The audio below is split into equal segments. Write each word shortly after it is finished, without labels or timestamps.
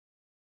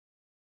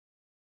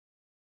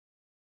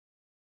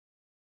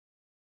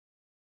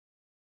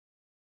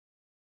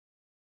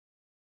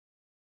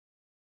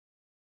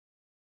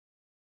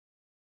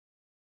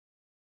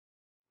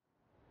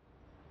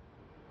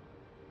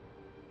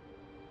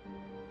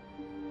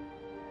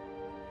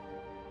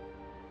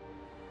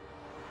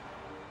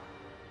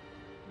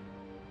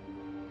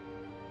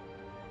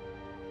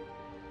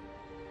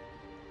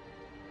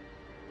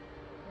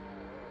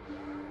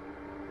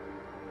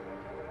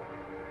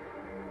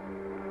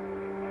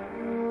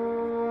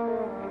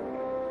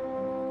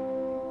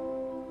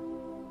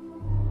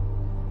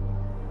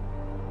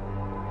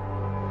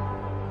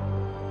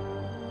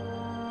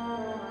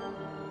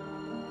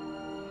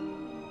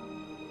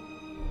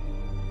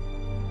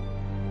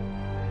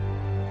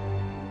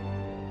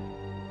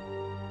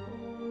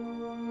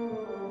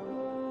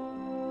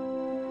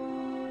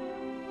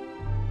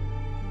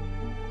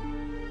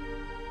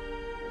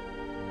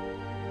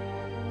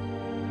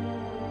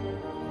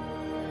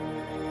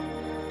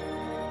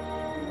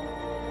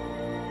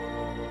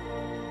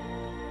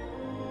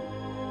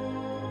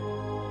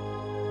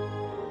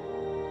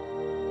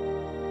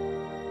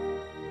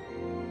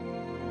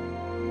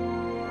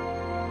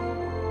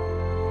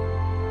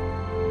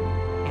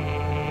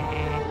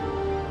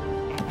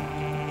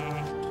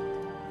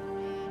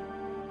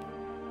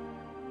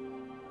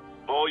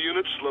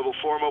units, level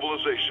 4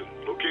 mobilization.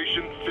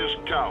 Location,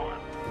 Fisk Tower.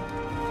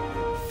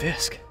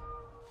 Fisk?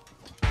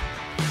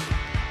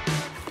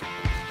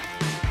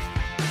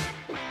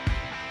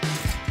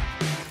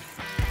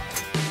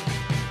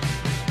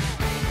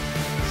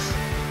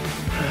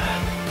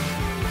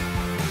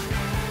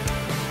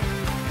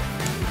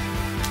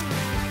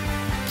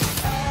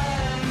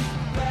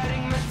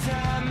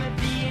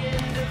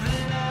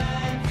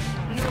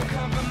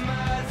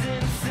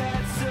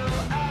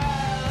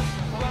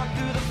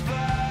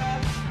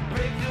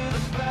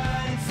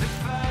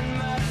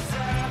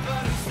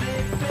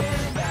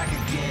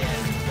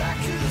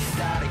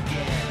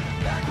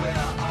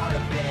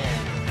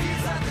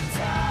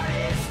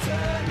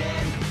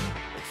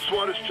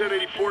 SWAT is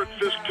 1084 at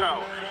Fisk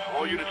Tower.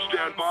 All units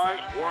stand by.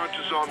 Warrant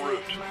is en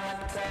route.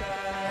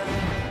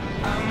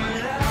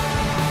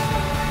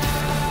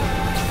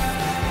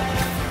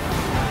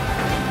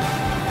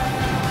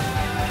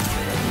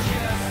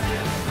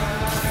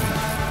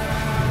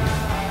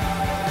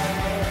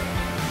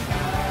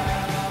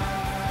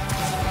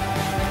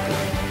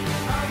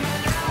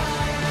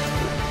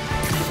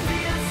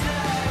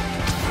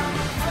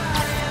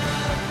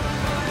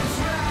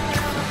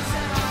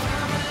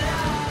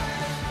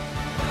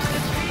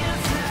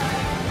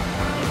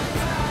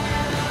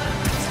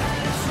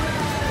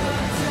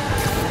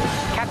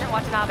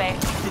 Watanabe.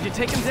 Did you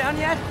take him down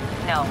yet?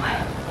 No.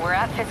 We're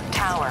at Fisk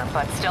Tower,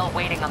 but still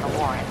waiting on the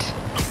warrant.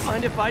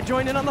 Mind if I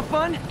join in on the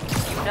fun?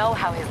 You know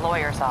how his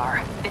lawyers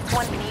are. This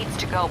one needs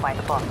to go by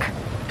the book.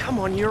 Come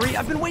on, Yuri.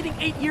 I've been waiting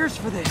 8 years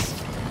for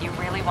this. You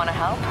really want to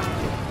help?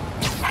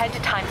 Head to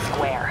Times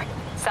Square.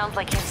 Sounds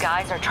like his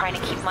guys are trying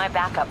to keep my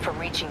backup from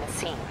reaching the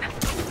scene.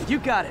 You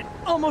got it.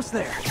 Almost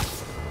there.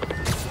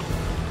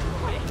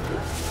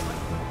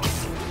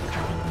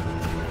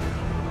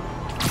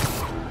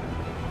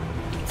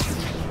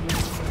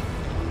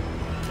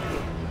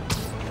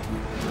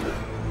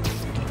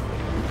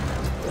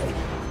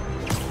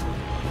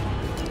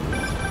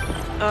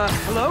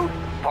 Hello?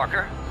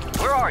 Parker,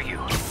 where are you?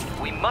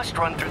 We must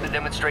run through the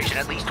demonstration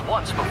at least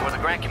once before the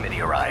grant committee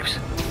arrives.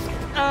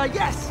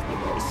 Yes.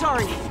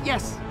 Sorry.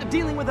 Yes.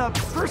 Dealing with a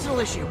personal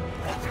issue.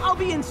 I'll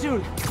be in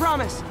soon.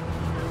 Promise.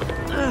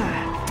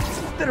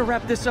 Better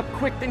wrap this up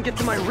quick than get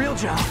to my real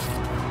job.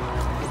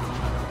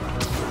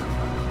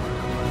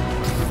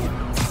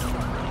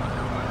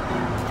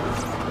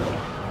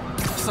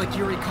 Looks like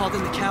Yuri called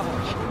in the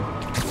cavalry.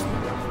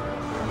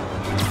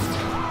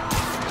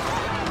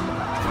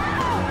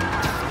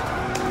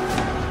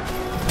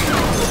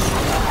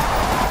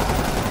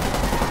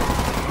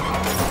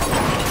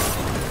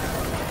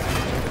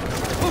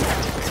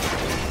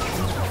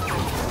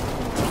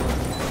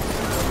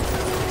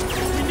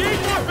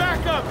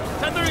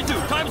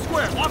 Times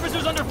Square,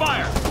 officers under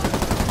fire!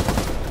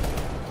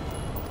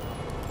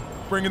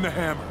 Bring in the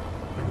hammer.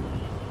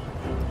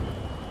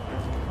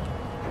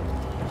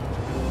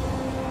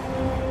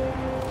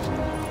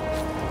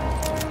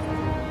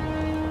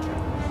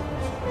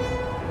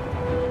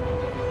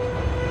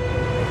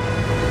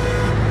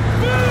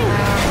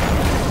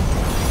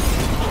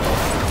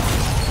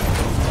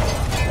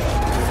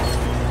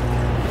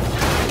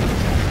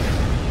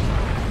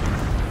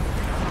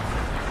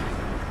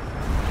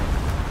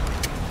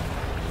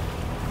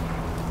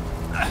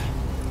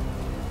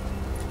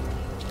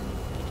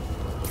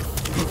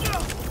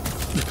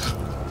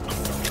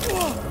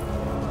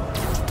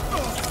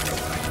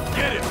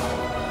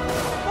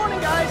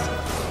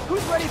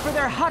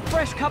 Hot,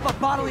 fresh cup of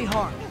bodily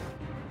harm.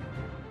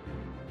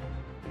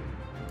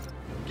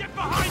 Get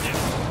behind him!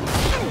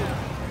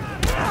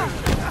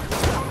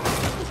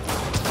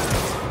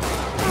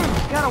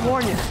 Gotta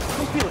warn you,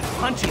 I'm feeling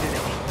punchy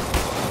today.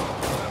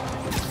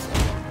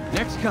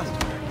 Next customer.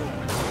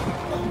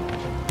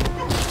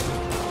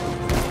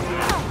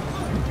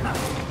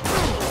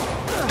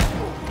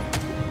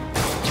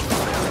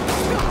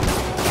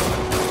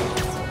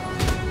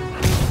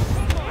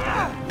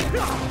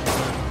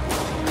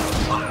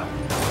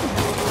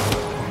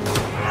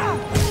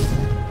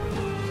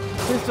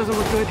 This doesn't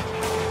look good.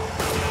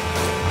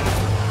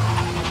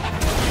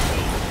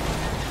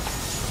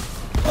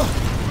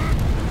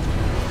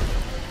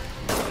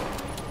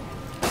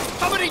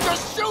 Somebody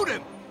just shoot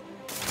him!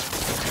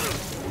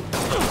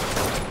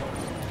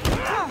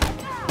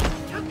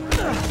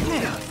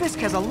 Man, Fisk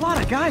has a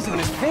lot of guys on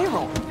his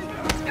payroll.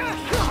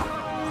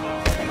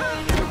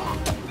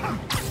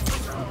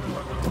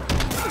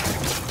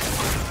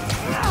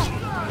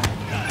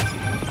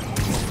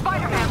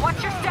 Spider-Man,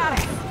 what's your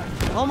status?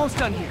 Almost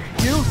done here.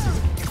 You?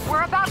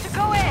 We're about to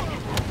go in!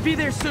 Be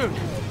there soon.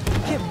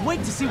 Can't wait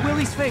to see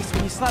Willie's face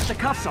when you slap the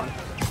cuffs on him.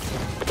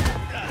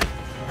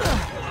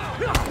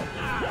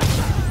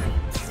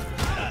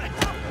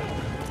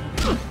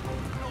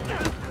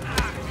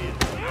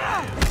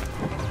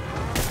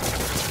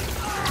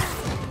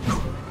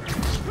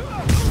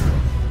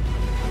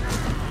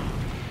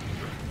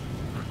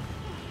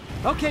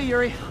 Okay,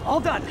 Yuri. All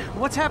done.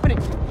 What's happening?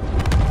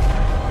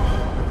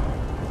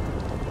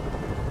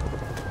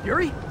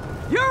 Yuri?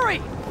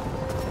 Yuri!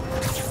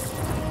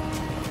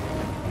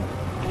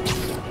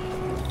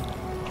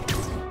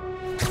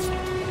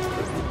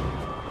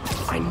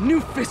 knew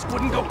Fisk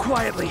wouldn't go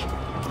quietly.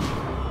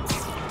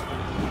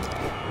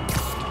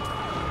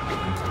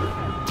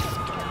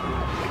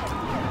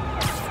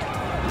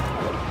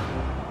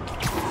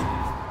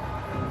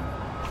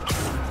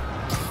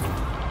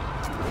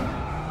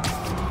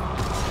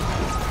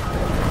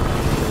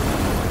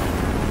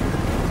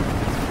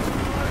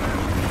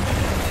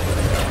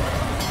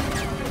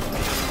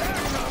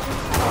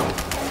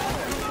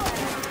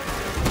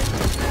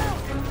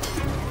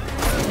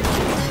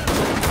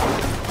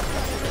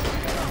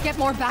 Get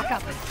more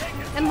backup.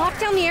 And lock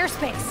down the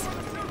airspace.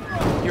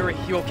 Yuri,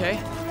 you okay?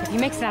 If he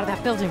makes it out of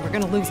that building, we're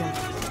gonna lose him.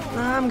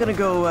 I'm gonna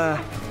go,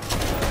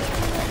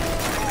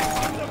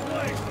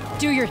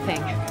 Do your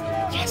thing.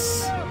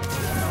 Yes!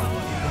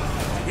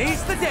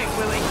 Today's the day,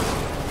 Willie!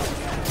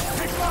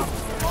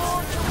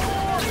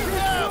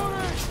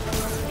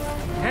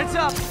 Heads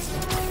up!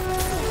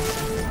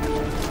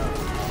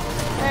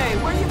 Hey,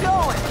 where you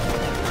going?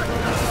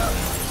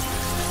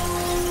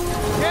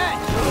 Ken!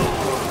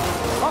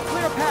 I'll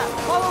clear a path.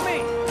 Follow me!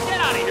 Get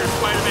out of here,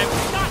 Spider-Man! We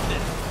got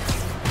this!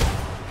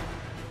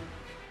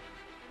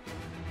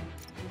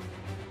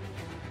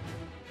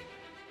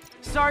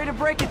 Sorry to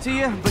break it to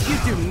you, but you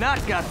do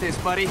not got this,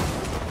 buddy.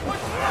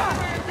 What's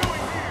Spider-Man doing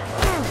here?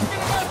 He's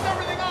gonna mess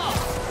everything up!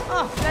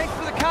 Oh, thanks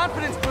for the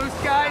confidence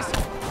boost, guys.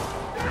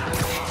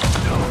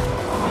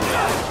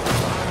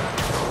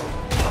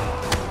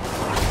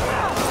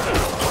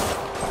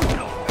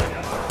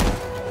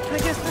 I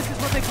guess this is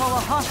what they call a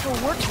hostile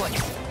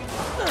workplace.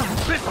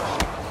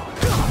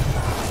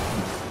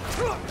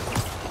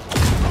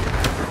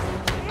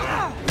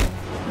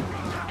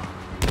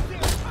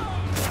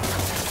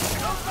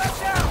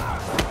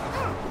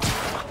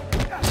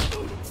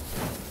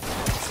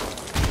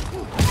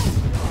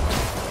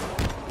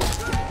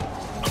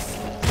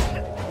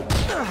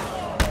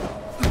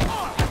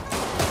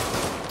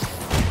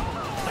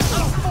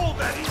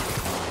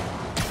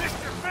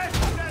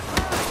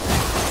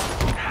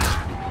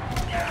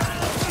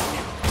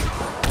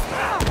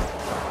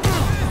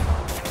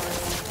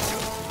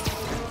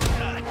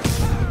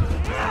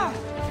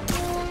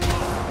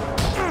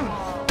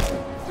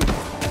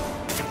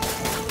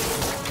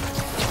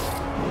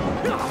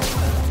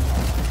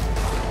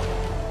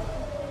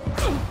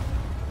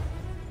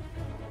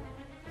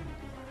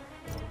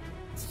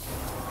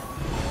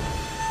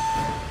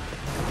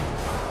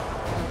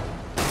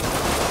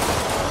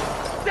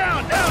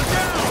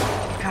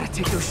 Gotta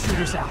take those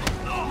shooters out.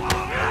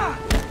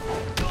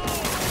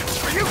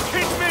 Are you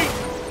kidding me?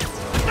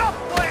 Stop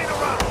playing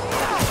around!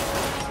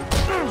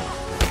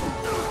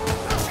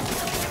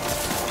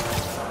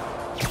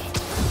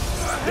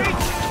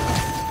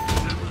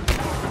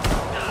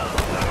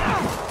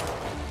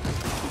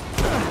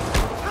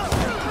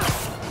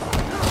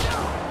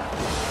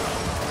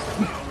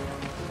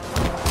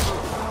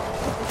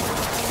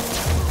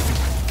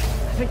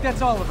 I think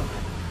that's all of them.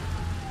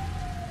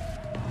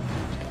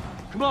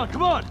 Come on,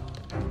 come on!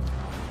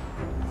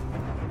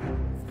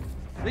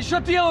 They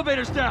shut the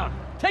elevators down!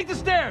 Take the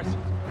stairs!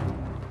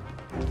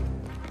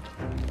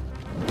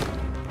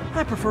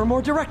 I prefer a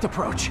more direct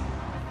approach.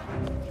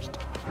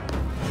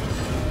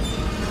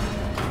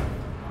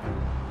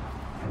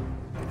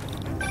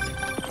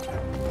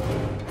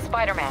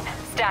 Spider-Man,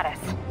 status.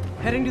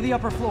 Heading to the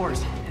upper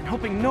floors, and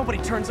hoping nobody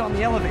turns on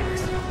the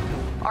elevators.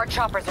 Our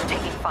choppers are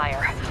taking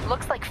fire.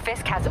 Looks like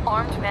Fisk has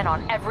armed men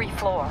on every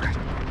floor.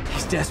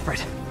 He's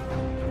desperate.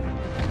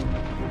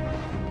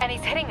 And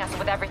he's hitting us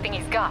with everything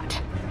he's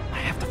got. I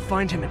have to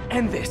find him and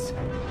end this.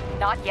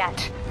 Not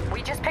yet.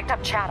 We just picked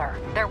up chatter.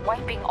 They're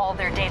wiping all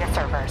their data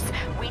servers.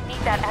 We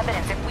need that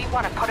evidence if we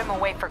want to put him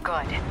away for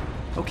good.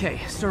 Okay,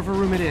 server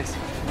room it is.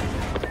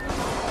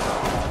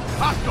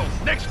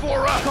 Hostiles! Next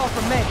floor up! Call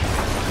from May.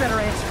 Better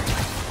answer.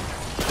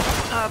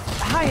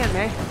 Hi, Aunt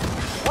May.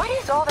 What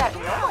is all that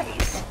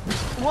noise?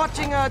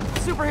 Watching a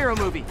superhero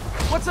movie.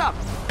 What's up?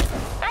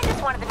 I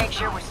just wanted to make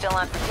sure we're still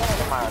on for dinner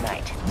tomorrow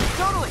night.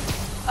 Totally.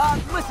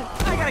 Listen,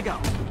 I gotta go.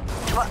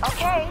 Well,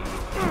 okay.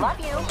 Love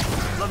you.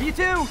 Love you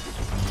too.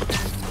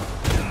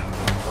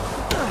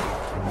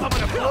 I'm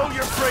gonna blow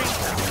your brains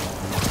out!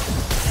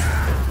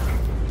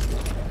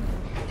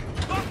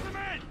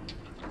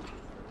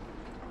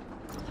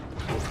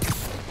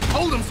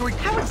 Hold him so he...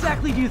 How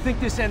exactly do you think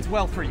this ends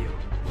well for you?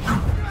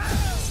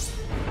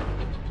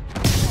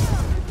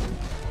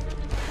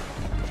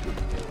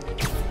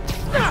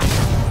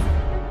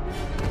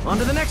 On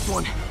to the next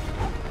one.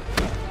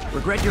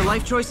 Regret your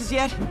life choices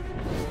yet?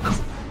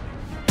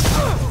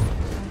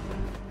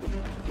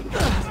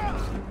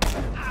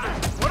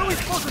 What are we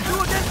supposed to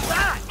do against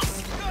that?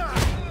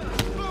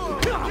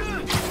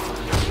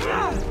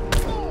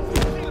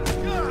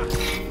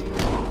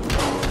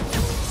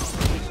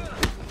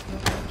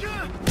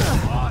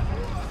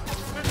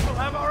 We'll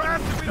have our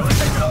ass if we don't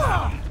take it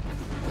off!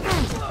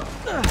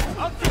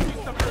 I'll give you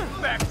some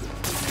respect!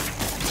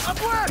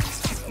 Upwards!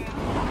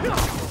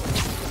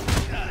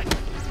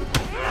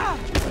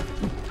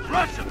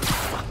 Rush him!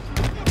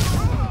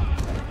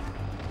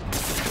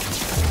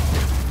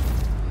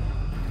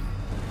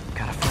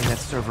 Gotta find that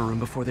server room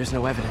before there's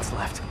no evidence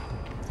left.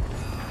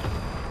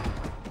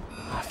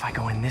 If I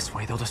go in this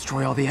way, they'll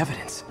destroy all the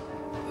evidence.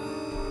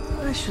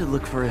 I should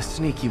look for a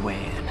sneaky way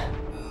in.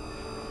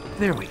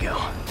 There we go.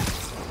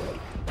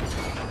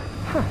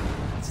 Huh.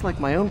 It's like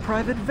my own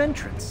private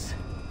ventrance.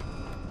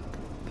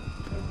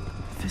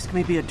 Fisk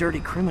may be a dirty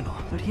criminal,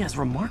 but he has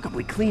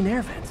remarkably clean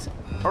air vents.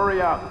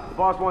 Hurry up. The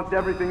boss wants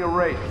everything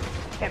erased.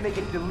 Can't make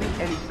it delete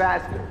any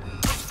faster.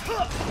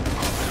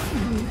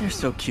 They're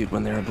so cute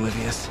when they're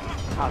oblivious.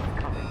 How's it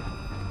coming?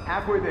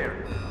 Halfway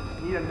there.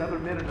 Need another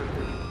minute or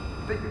two.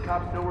 Think the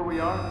cops know where we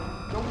are?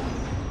 Don't worry.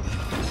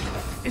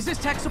 Is this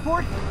tech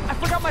support? I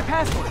forgot my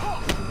password.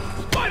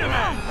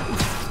 Spider-Man!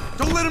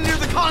 Don't let him near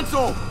the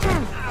console!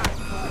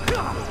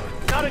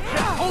 Not a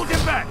chance. Hold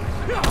him back!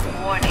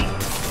 Warning.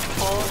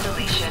 Full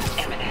deletion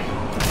imminent.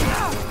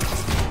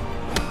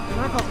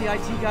 I thought the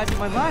IT guys at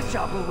my last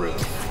job were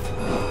rude.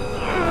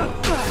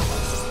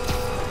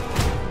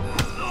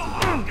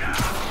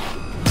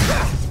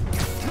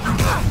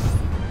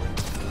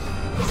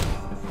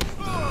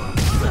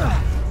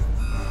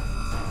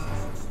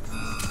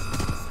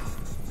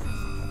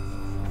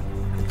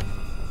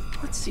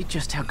 Let's see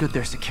just how good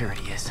their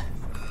security is.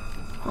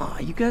 Aw,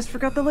 you guys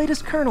forgot the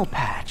latest kernel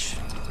patch.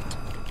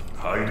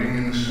 Hiding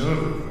in the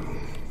server room.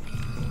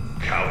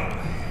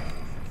 Cowardly.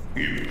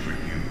 Even for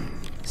you.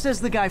 Says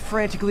the guy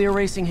frantically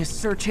erasing his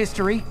search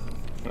history.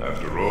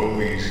 After all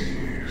these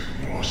years,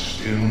 you're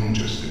still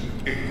just an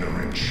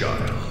ignorant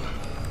child.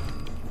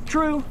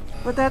 True,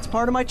 but that's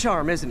part of my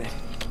charm, isn't it?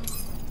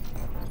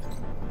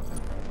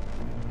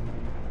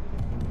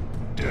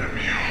 Damn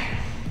you.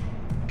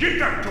 Get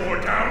that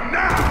door down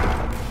now!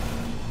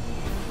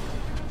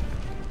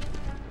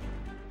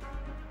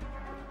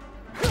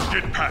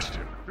 Get past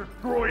him.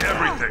 Destroy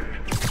everything.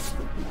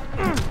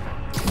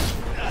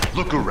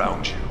 Look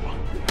around you.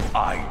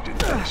 I did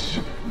this.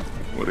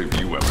 What have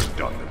you ever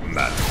done that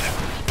matters?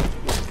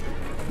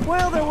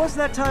 Well, there was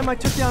that time I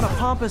took down a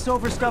pompous,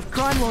 overstuffed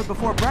crime lord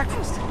before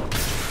breakfast.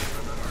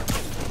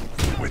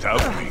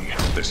 Without me,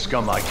 the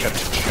scum I kept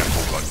in check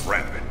will run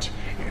rampant,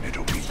 and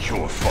it'll be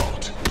your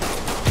fault.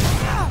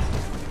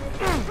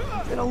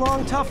 Been a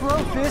long, tough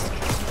road, Fisk.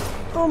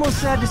 Almost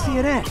sad to see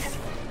it end.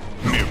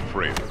 Mere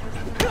prelude.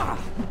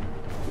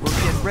 We'll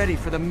get ready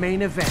for the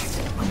main event.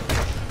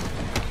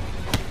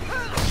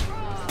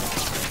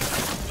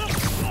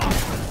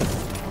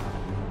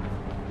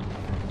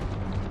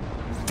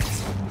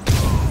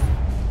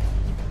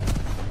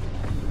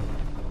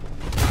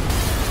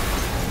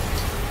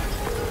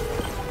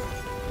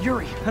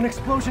 Yuri, an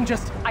explosion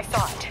just... I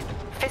saw it.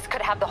 Fisk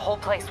could have the whole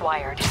place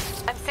wired.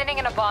 I'm sending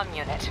in a bomb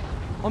unit.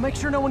 I'll make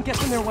sure no one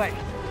gets in their way.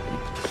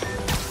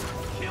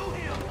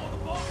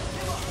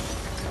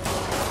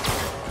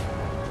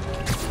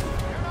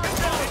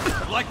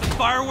 Like the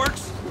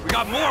fireworks? We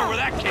got more where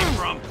that came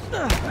from.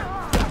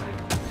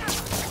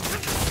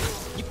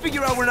 You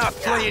figure out we're not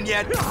playing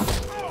yet? I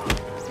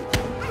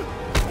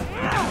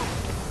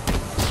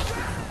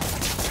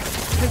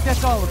think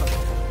that's all of them.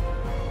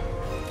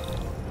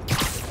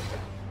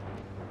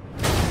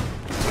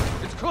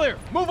 It's clear.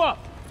 Move up.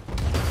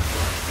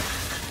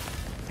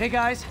 Hey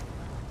guys,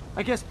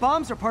 I guess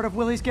bombs are part of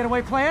Willie's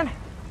getaway plan?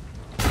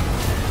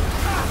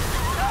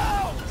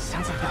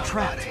 Sounds like they're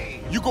trapped.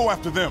 You go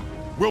after them.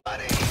 We'll...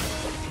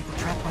 People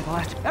trapped by the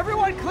last...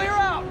 Everyone clear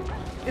out!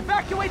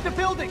 Evacuate the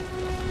building!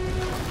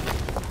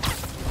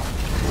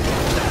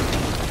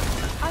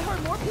 I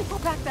heard more people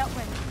back that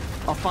way.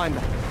 I'll find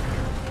them.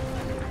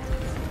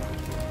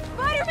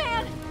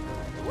 Spider-Man!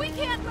 We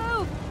can't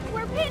move!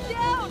 We're pinned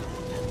down!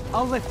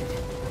 I'll lift it.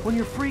 When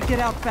you're free, get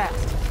out fast.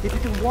 If you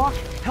can walk,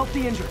 help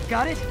the injured.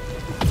 Got it?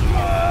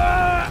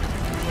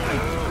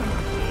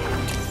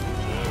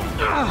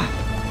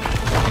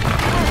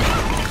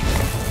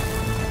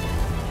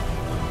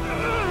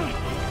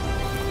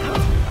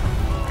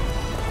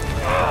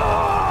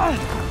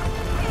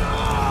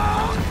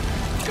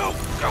 Go,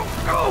 go,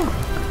 go!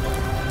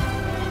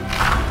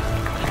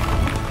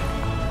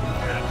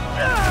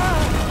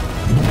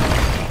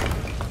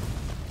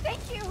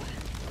 Thank you!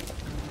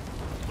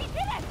 We did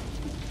it!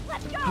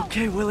 Let's go!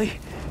 Okay, Willie.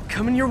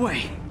 Coming your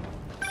way.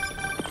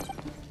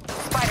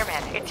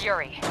 Spider-Man, it's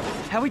Yuri.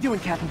 How we doing,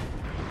 Captain?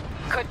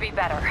 Could be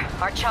better.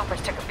 Our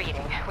choppers took a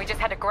beating. We just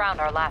had to ground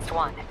our last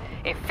one.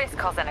 If Fisk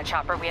calls in a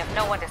chopper, we have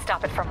no one to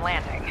stop it from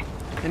landing.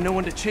 And no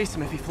one to chase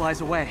him if he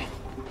flies away.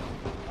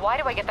 Why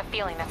do I get the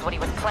feeling that's what he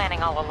was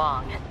planning all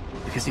along?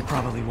 Because he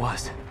probably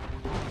was.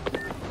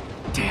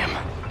 Damn.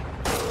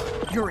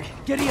 Yuri,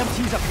 get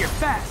EMTs up here,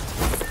 fast!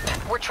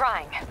 We're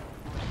trying.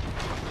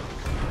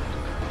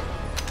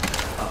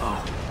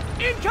 Uh-oh.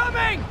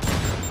 Incoming!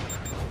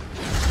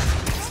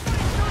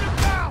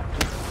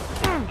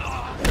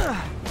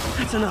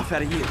 That's enough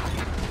out of you.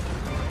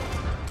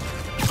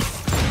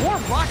 More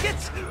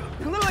rockets?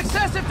 A little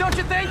excessive, don't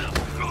you think?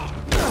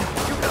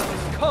 You got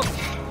this covered.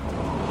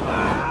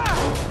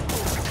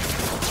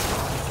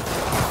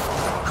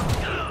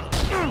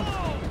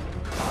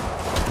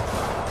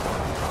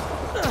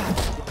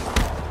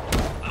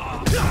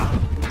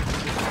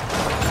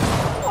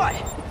 What?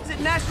 Is it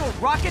National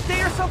Rocket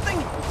Day or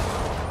something?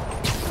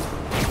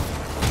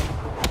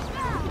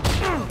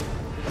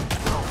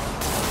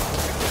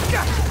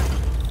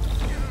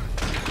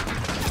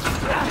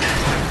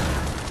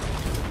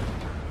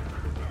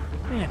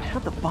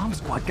 bomb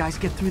squad guys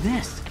get through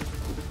this?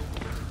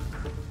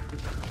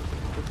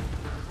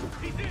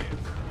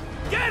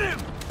 Get him!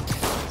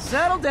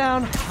 Settle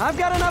down. I've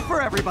got enough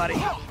for everybody.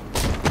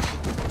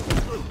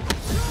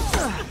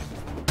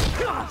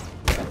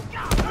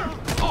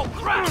 Oh,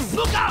 crap!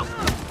 Look out!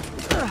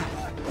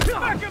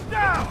 Back him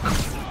down!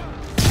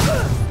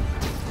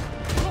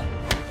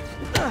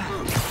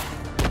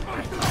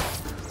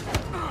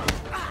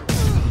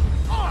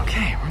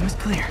 Okay, room is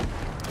clear.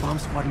 Bomb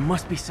squad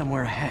must be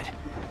somewhere ahead.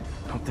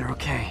 Hope they're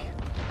okay.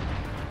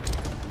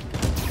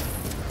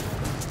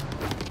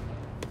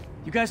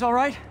 You guys all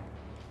right?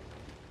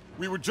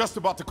 We were just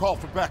about to call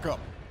for backup.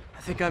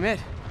 I think I'm it.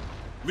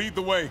 Lead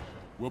the way.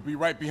 We'll be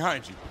right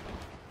behind you.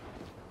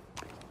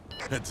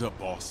 Heads up,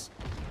 boss.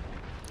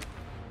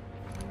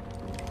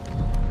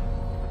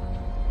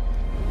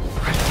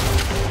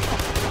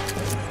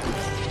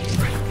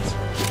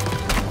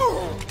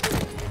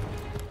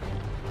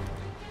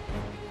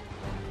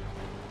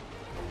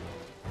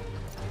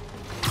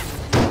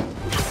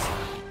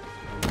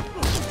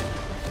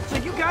 So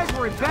you guys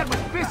were in bed with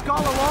Fisk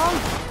all along?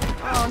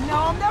 Oh no,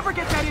 I'll never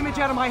get that image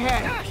out of my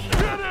head.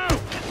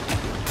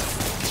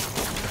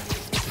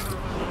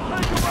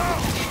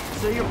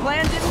 So your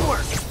plan didn't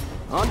work.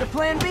 On to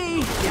plan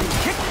B, getting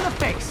kicked in the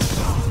face.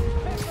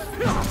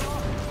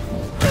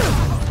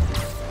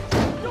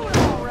 Do it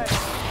already.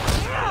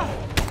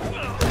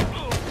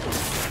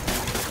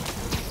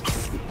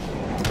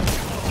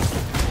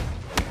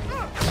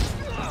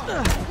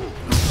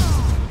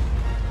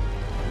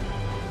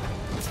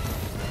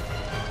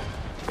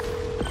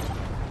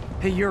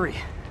 Hey Yuri,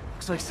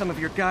 looks like some of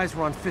your guys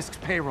were on Fisk's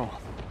payroll.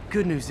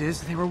 Good news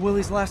is, they were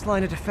Willie's last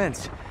line of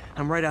defense.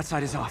 I'm right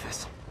outside his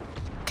office.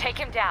 Take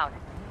him down,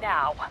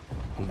 now.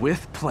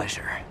 With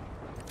pleasure.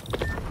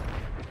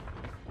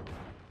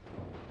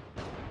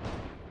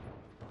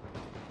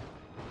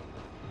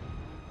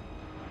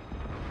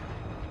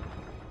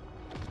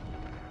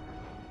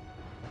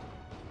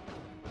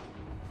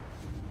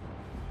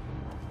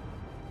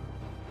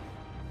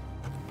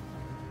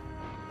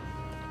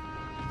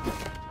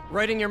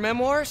 Writing your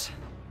memoirs?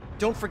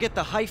 Don't forget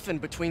the hyphen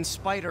between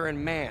Spider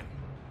and Man.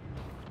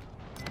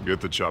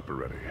 Get the chopper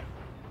ready.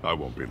 I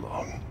won't be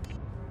long.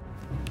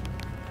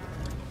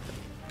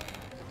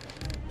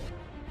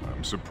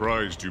 I'm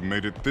surprised you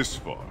made it this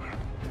far.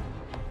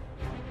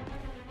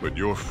 But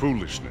your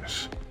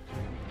foolishness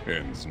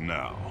ends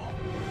now.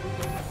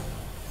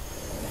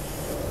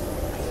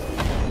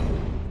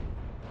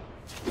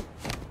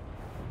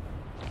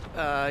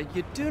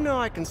 You do know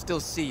I can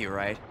still see you,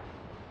 right?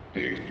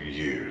 8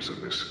 years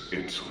of this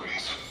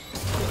insolence.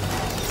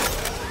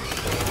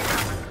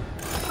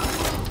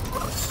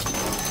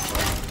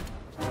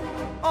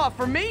 Oh,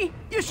 for me?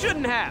 You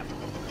shouldn't have!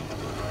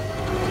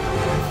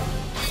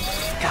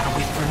 Gotta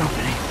wait for an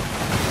opening.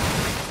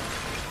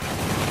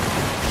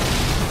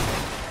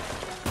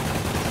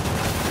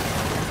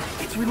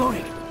 It's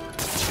reloading.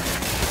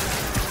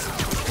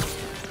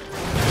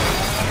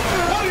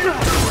 What are you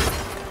doing?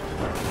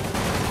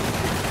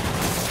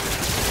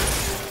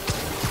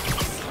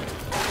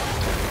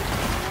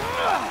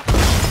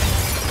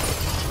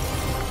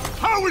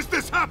 How is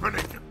this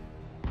happening?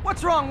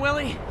 What's wrong,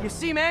 Willie? You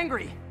seem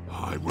angry.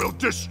 I will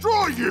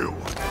destroy you!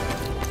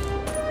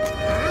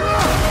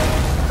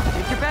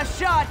 Take your best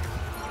shot.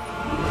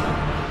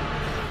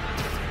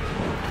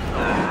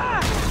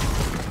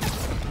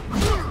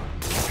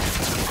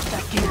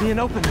 That gave me an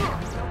opening.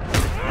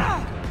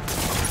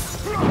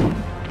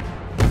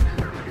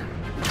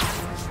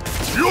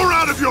 You're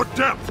out of your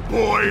depth,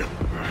 boy!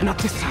 Not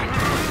this time.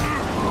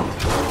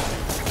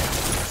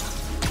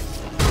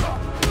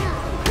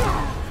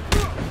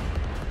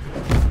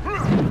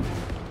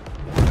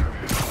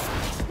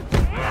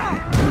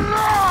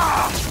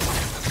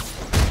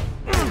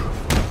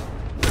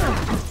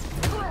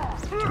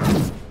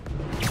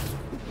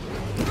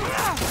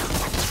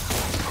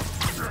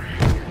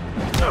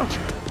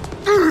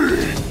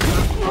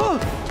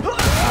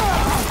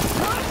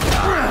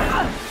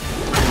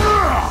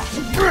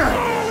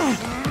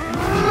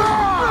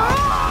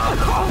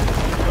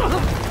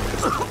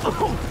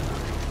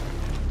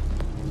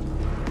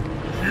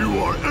 You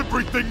are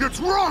everything that's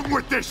wrong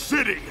with this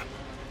city!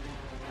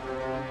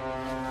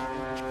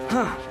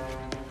 Huh.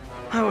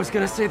 I was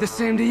gonna say the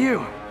same to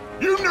you.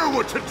 You know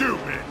what to do,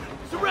 men!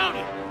 Surround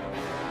him!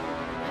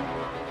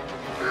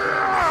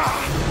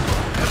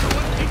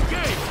 Everyone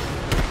engage!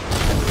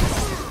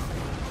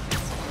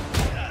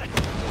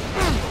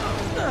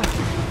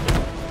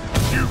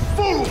 You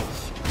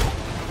fools!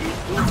 He's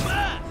too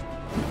fast!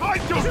 I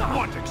don't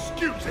want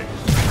excuses!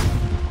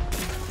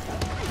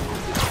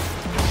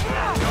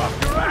 Off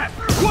your ass!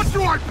 What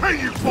do I pay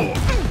you for?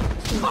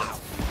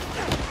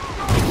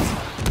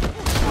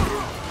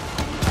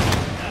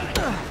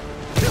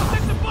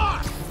 Hit the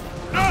bar!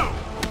 No!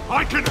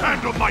 I can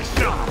handle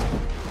myself!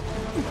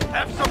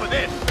 Have some of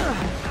this!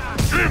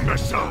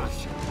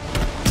 Imbeciles!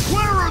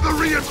 Where are the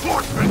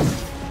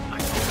reinforcements? I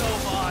don't know,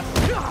 boss.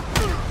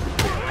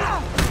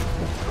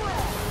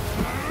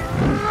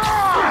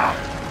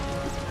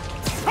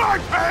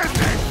 I've had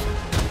this!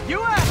 You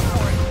asked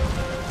for it!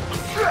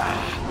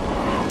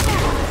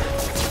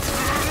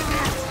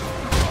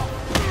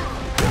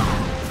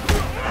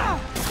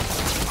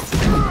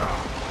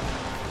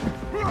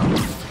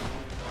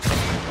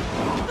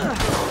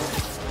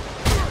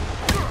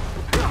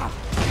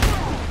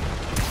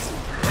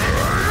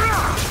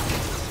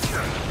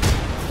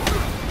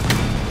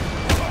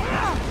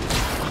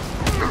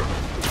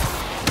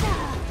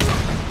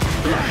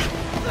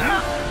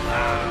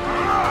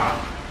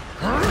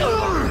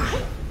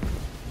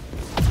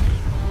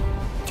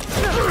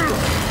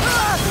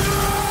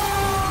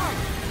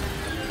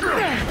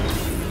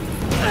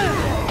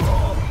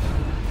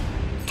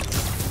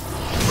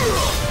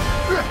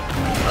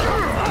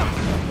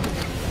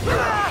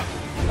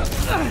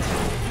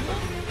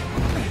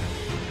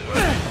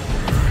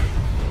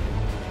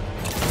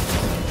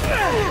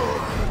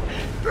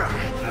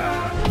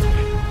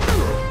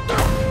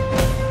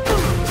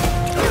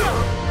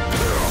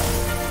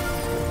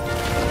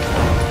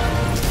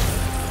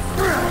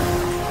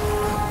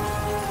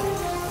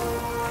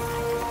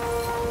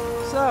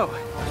 So,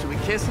 should we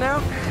kiss now?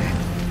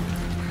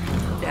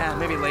 Yeah,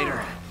 maybe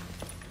later.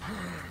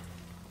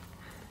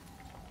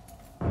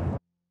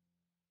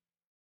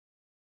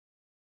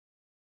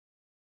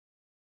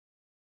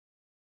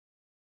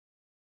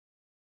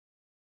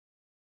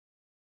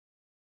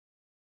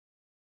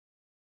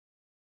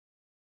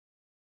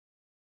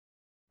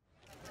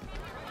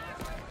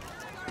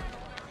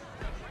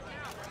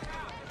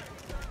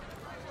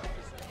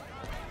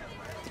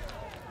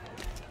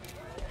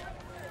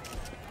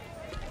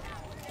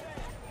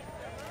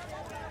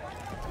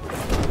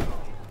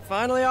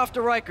 Finally off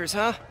to Rikers,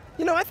 huh?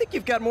 You know, I think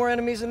you've got more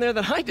enemies in there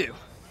than I do.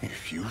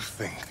 If you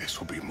think this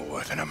will be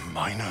more than a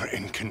minor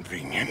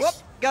inconvenience... Whoop,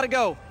 gotta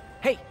go.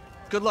 Hey,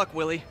 good luck,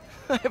 Willie.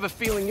 I have a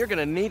feeling you're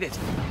gonna need it.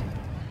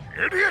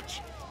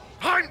 Idiot!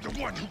 I'm the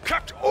one who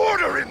kept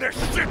order in this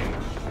city!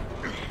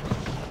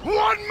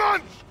 1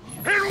 month!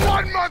 In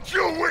 1 month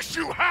you'll wish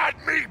you had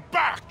me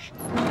back!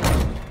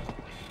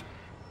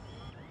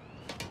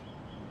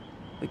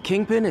 The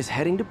Kingpin is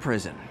heading to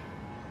prison.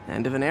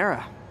 End of an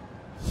era.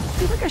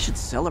 I feel like I should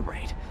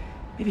celebrate.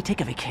 Maybe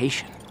take a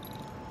vacation.